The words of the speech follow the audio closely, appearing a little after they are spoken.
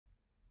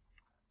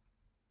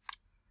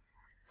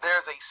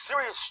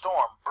serious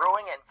storm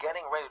brewing and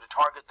getting ready to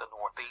target the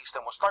Northeast,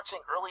 and we'll start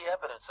seeing early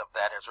evidence of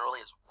that as early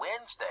as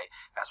Wednesday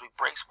as we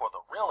brace for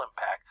the real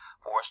impact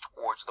for us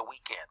towards the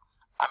weekend.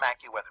 I'm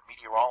AccuWeather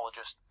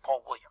meteorologist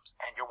Paul Williams,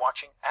 and you're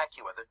watching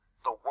AccuWeather,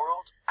 the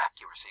world's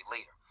accuracy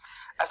leader.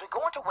 As we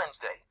go into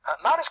Wednesday,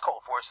 not as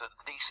cold for us in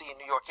the D.C.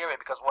 and New York area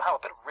because we'll have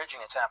a bit of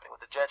ridging that's happening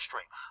with the jet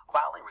stream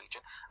valley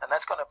region, and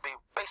that's going to be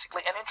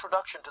basically an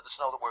introduction to the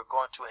snow that we're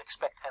going to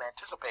expect and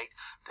anticipate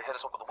to hit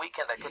us over the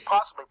weekend that could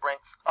possibly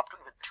bring up to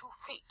even 2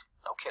 feet,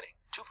 no kidding,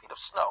 2 feet of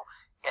snow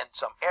in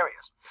some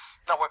areas.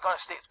 Now we're going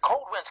to see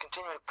cold winds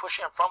continuing to push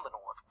in from the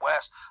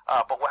northwest,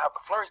 but we'll have the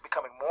flurries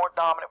becoming more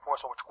dominant for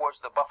us over towards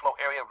the Buffalo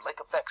area.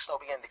 Lake effect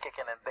snow beginning to kick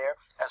in there,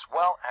 as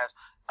well as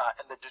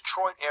in the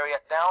Detroit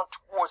area down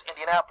towards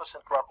Indianapolis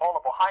and throughout all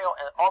of Ohio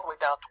and all the way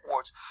down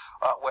towards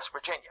West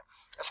Virginia.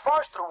 As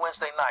far as through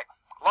Wednesday night,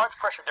 large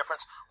pressure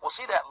difference, we'll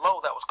see that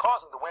low that was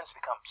causing the winds to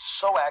become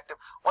so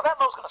active. Well, that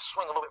low is going to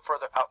swing a little bit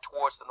further out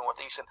towards the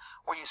northeast, and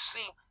where you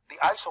see the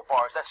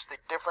isobars, that's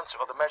the difference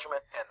or the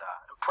measurement in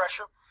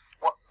pressure.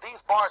 Well, these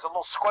bars are a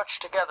little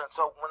scrunched together, and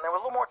so when they're a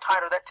little more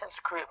tighter, that tends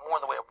to create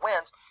more in the way of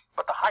winds.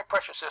 But the high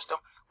pressure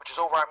system, which is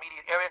over our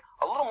immediate area,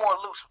 a little more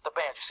loose with the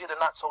bands. You see they're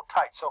not so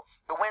tight, so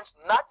the wind's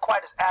not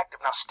quite as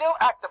active. Now, still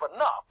active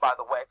enough, by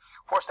the way,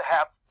 for us to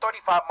have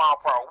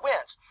 35-mile-per-hour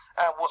winds.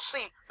 And we'll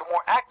see the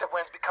more active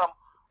winds become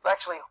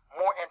actually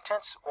more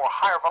intense or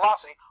higher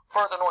velocity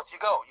further north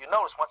you go. You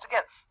notice, once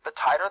again, the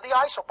tighter the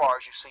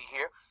isobars you see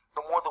here,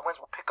 the more the winds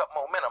will pick up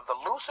momentum. The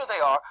looser they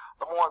are,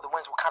 the more the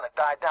winds will kind of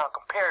die down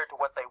compared to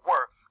what they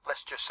were,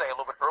 let's just say, a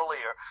little bit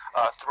earlier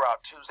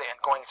throughout Tuesday and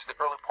going into the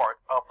early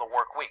part of the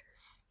work week.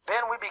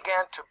 Then we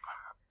began to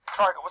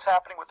target what's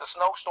happening with the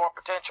snowstorm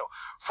potential.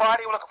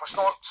 Friday, we're looking for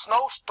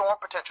snowstorm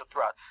potential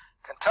throughout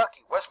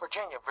Kentucky, West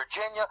Virginia,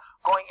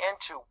 going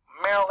into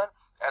Maryland,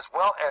 as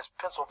well as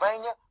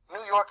Pennsylvania,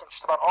 New York, and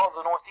just about all of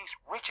the Northeast,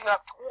 reaching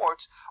up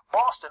towards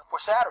Boston for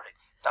Saturday.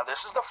 Now,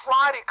 this is the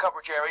Friday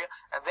coverage area,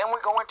 and then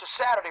we go into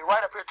Saturday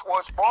right up here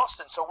towards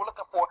Boston. So we're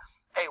looking for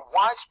a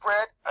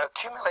widespread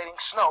accumulating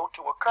snow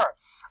to occur.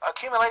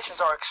 Accumulations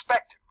are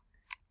expected.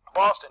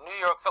 Boston, New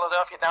York,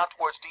 Philadelphia, down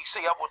towards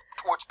D.C., up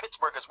towards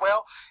Pittsburgh as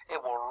well.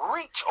 It will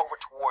reach over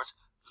towards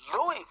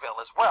Louisville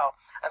as well.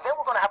 And then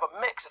we're going to have a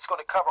mix. It's going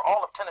to cover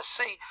all of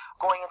Tennessee,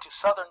 going into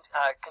southern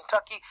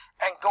Kentucky,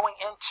 and going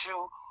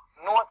into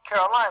North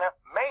Carolina.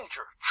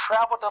 Major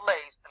travel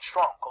delays and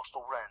strong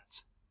coastal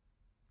winds.